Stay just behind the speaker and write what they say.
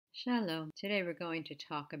Shalom. Today we're going to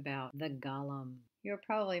talk about the golem. You're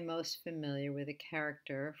probably most familiar with a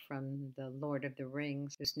character from the Lord of the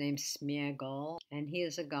Rings whose name's Smeagol, and he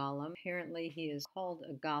is a golem. Apparently he is called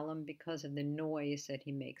a golem because of the noise that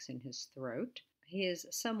he makes in his throat. He is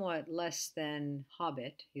somewhat less than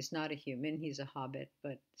Hobbit. He's not a human, he's a hobbit,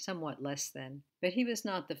 but somewhat less than. But he was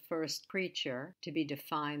not the first creature to be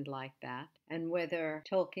defined like that. And whether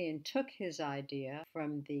Tolkien took his idea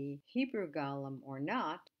from the Hebrew golem or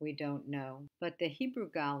not, we don't know. But the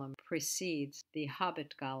Hebrew golem precedes the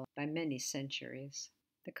Hobbit golem by many centuries.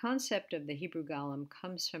 The concept of the Hebrew golem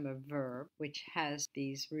comes from a verb which has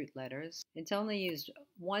these root letters. It's only used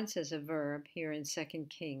once as a verb here in 2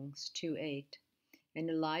 Kings 2:8. And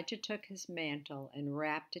Elijah took his mantle and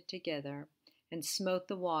wrapped it together and smote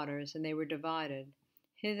the waters, and they were divided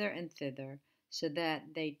hither and thither, so that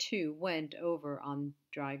they too went over on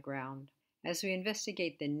dry ground. As we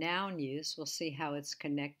investigate the noun use, we'll see how it's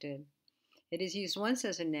connected. It is used once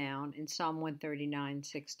as a noun in Psalm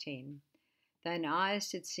 139:16. Thine eyes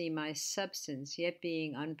did see my substance, yet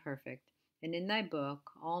being unperfect, and in thy book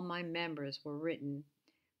all my members were written,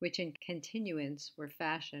 which in continuance were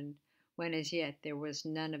fashioned, when as yet there was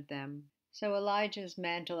none of them. So Elijah's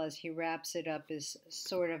mantle, as he wraps it up, is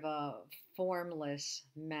sort of a formless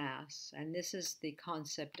mass. And this is the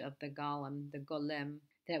concept of the golem,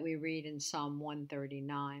 that we read in Psalm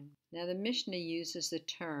 139. Now the Mishnah uses the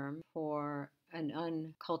term for an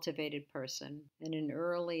uncultivated person, and an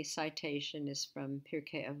early citation is from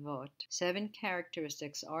Pirkei Avot. 7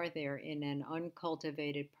 characteristics are there in an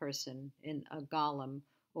uncultivated person, in a golem,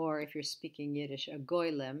 or if you're speaking Yiddish, a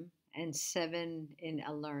golem, and 7 in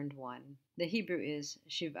a learned one. The Hebrew is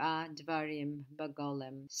Shiv'a Dvarim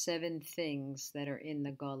Bagolem, 7 things that are in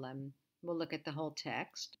the golem. We'll look at the whole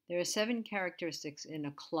text. There are 7 characteristics in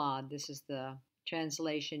a clod. This is the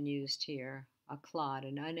translation used here. A clod,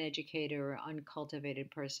 an uneducated or uncultivated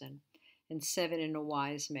person, and 7 in a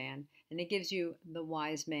wise man. And it gives you the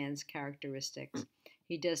wise man's characteristics.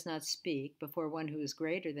 He does not speak before one who is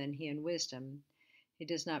greater than he in wisdom. He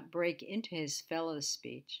does not break into his fellow's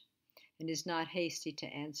speech, and is not hasty to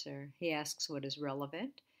answer. He asks what is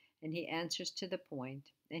relevant, and he answers to the point,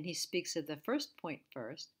 and he speaks of the first point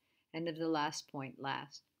first, and of the last point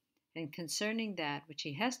last. And concerning that which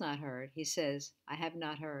he has not heard, he says, I have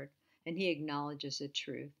not heard, and he acknowledges the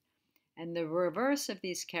truth. And the reverse of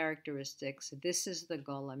these characteristics, this is the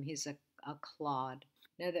golem. He's a clod.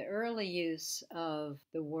 Now, the early use of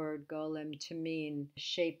the word golem to mean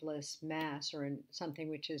shapeless mass or something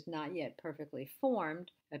which is not yet perfectly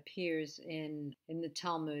formed appears in the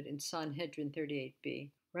Talmud in Sanhedrin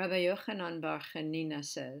 38b. Rabbi Yochanan bar Chanina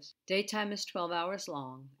says, daytime is 12 hours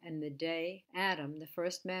long, and the day Adam, the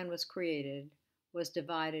first man, was created, was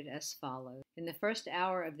divided as follows. In the first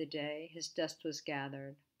hour of the day, his dust was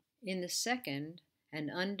gathered. In the second,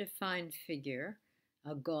 an undefined figure,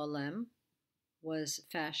 a golem, was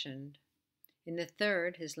fashioned. In the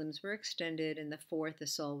third, his limbs were extended. In the fourth, the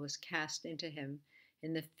soul was cast into him.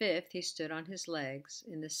 In the fifth, he stood on his legs.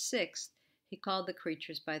 In the sixth, he called the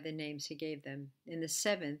creatures by the names he gave them. In the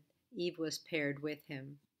seventh, Eve was paired with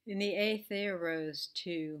him. In the eighth, they arose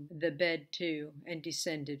to the bed 2 and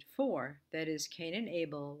descended 4. That is, Cain and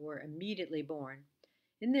Abel were immediately born.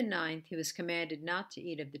 In the ninth, he was commanded not to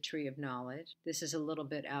eat of the tree of knowledge. This is a little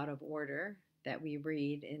bit out of order that we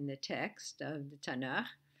read in the text of the Tanakh.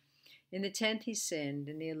 In the 10th he sinned,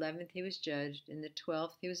 in the 11th he was judged, in the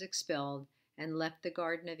 12th he was expelled and left the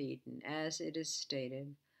Garden of Eden, as it is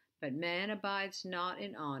stated. But man abides not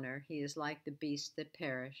in honor, he is like the beasts that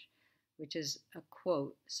perish, which is a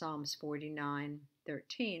quote, Psalms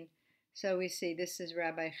 49:13. So we see this is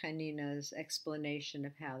Rabbi Chanina's explanation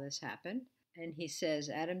of how this happened. And he says,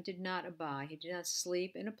 Adam did not abide, he did not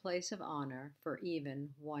sleep in a place of honor for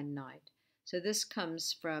even one night. So this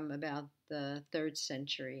comes from about the 3rd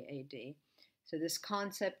century AD. So this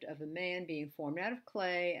concept of a man being formed out of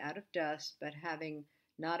clay, out of dust, but having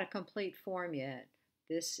not a complete form yet,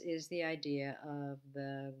 this is the idea of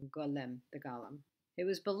the golem, the golem. It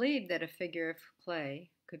was believed that a figure of clay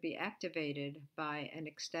could be activated by an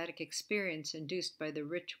ecstatic experience induced by the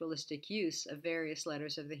ritualistic use of various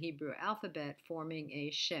letters of the Hebrew alphabet forming a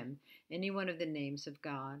Shem, any one of the names of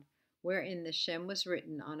God, wherein the Shem was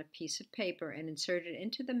written on a piece of paper and inserted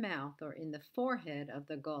into the mouth or in the forehead of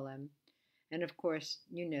the golem. And of course,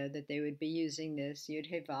 you know that they would be using this Yud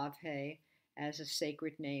He Vav He as a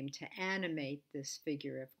sacred name to animate this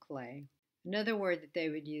figure of clay. Another word that they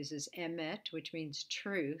would use is emet, which means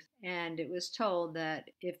truth. And it was told that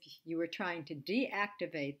if you were trying to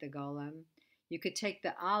deactivate the golem, you could take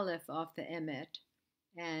the aleph off the emet,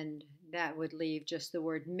 and that would leave just the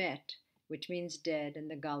word met, which means dead, and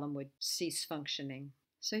the golem would cease functioning.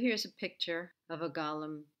 So here's a picture of a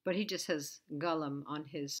golem, but he just has golem on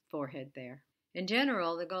his forehead there. In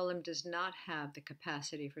general, the golem does not have the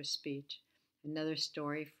capacity for speech. Another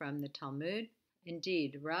story from the Talmud.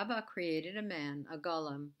 Indeed, Rabbah created a man, a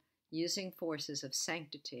golem, using forces of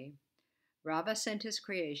sanctity. Rabbah sent his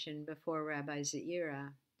creation before Rabbi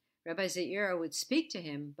Zeira. Rabbi Zeira would speak to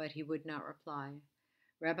him, but he would not reply.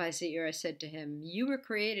 Rabbi Zeira said to him, "You were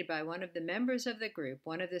created by one of the members of the group,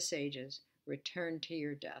 one of the sages. Return to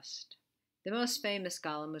your dust." The most famous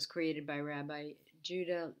golem was created by Rabbi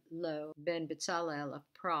Judah Loew ben Bezalel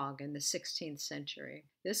of Prague in the 16th century.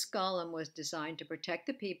 This golem was designed to protect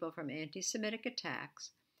the people from anti-Semitic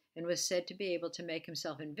attacks and was said to be able to make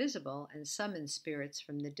himself invisible and summon spirits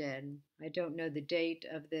from the dead. I don't know the date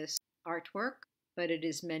of this artwork, but it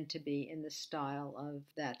is meant to be in the style of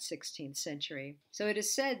that 16th century. So it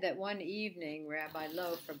is said that one evening Rabbi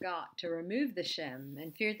Loew forgot to remove the Shem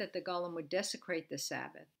and feared that the golem would desecrate the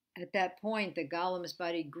Sabbath. At that point, the golem's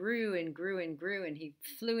body grew and grew and grew, and he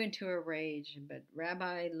flew into a rage, but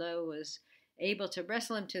Rabbi Loew was able to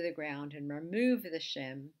wrestle him to the ground and remove the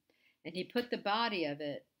Shem, and he put the body of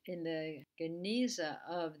it in the Geniza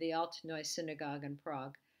of the Altanoy Synagogue in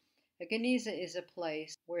Prague. A Geniza is a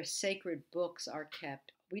place where sacred books are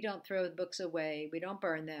kept. We don't throw the books away, we don't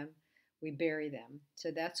burn them, we bury them.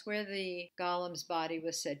 So that's where the golem's body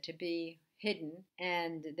was said to be hidden,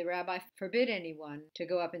 and the rabbi forbid anyone to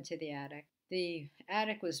go up into the attic. The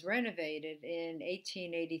attic was renovated in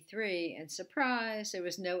 1883, and surprise, there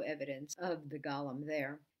was no evidence of the golem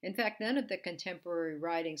there. In fact, none of the contemporary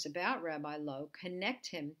writings about Rabbi Loew connect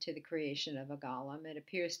him to the creation of a golem. It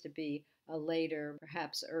appears to be a later,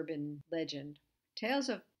 perhaps urban legend. Tales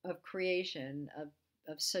of creation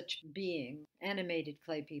of such beings, animated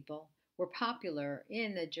clay people, were popular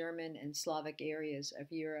in the German and Slavic areas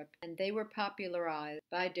of Europe, and they were popularized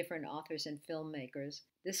by different authors and filmmakers.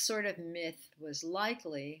 This sort of myth was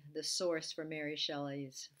likely the source for Mary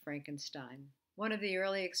Shelley's Frankenstein. One of the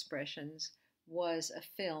early expressions was a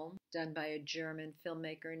film done by a German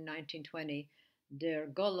filmmaker in 1920, Der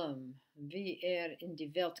Golem, wie in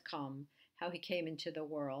die Welt kam, how he came into the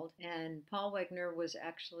world. And Paul Wegener was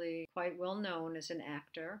actually quite well known as an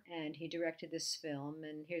actor, and he directed this film.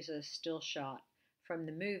 And here's a still shot from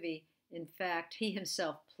the movie. In fact, he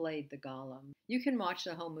himself played the golem. You can watch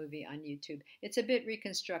the whole movie on YouTube. It's a bit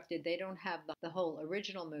reconstructed. They don't have the whole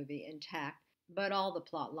original movie intact, but all the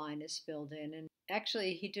plot line is filled in. And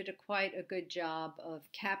actually, he did quite a good job of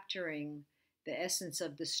capturing the essence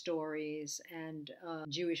of the stories and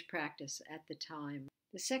Jewish practice at the time.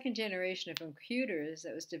 The second generation of computers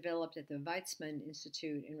that was developed at the Weizmann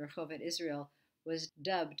Institute in Rehovot, Israel, was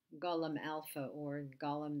dubbed Golem Alpha, or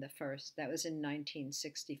Golem the First. That was in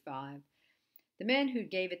 1965. The man who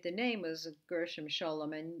gave it the name was Gershom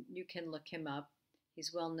Scholem, and you can look him up.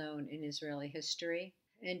 He's well known in Israeli history.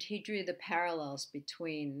 And he drew the parallels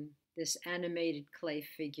between this animated clay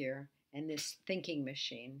figure and this thinking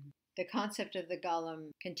machine. The concept of the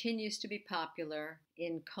golem continues to be popular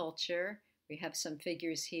in culture. We have some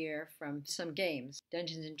figures here from some games.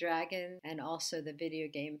 Dungeons & Dragons and also the video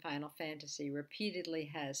game Final Fantasy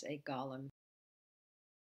repeatedly has a golem